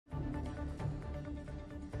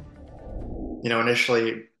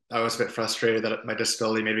Initially I was a bit frustrated that my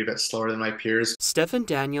disability made me a bit slower than my peers. Stefan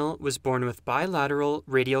Daniel was born with bilateral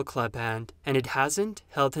radial club hand, and it hasn't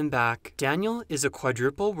held him back. Daniel is a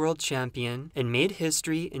quadruple world champion and made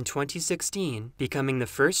history in 2016, becoming the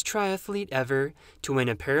first triathlete ever to win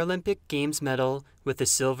a Paralympic Games medal with a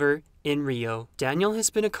silver in Rio. Daniel has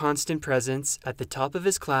been a constant presence at the top of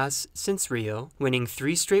his class since Rio, winning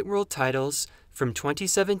 3 straight world titles from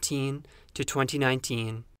 2017 to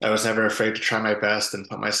 2019. I was never afraid to try my best and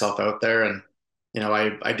put myself out there. And,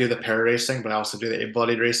 I do the para racing, but I also do the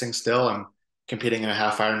able-bodied racing still. I'm competing in a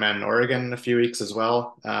half Ironman in Oregon in a few weeks as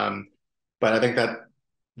well. But I think that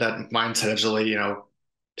mindset has really,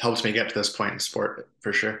 helps me get to this point in sport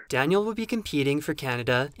for sure. Daniel will be competing for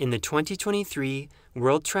Canada in the 2023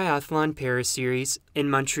 World Triathlon Para Series in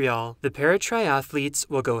Montreal. The para triathletes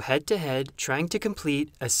will go head-to-head trying to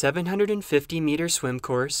complete a 750-meter swim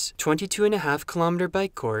course, 22.5-kilometer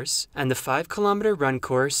bike course, and the 5-kilometer run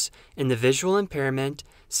course in the visual impairment,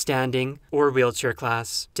 standing, or wheelchair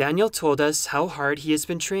class. Daniel told us how hard he has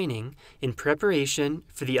been training in preparation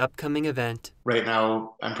for the upcoming event. Right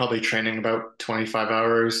now, I'm probably training about 25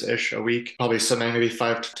 hours-ish a week, probably swimming maybe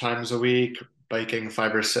 5 times a week, biking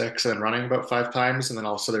 5 or 6, and then running about 5 times. And then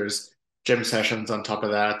also there's gym sessions on top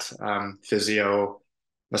of that, physio,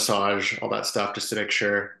 massage, all that stuff, just to make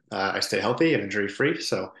sure I stay healthy and injury-free.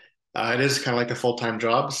 So it is kind of like a full-time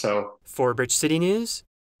job. So For Bridge City News,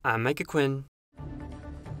 I'm Micah Quinn.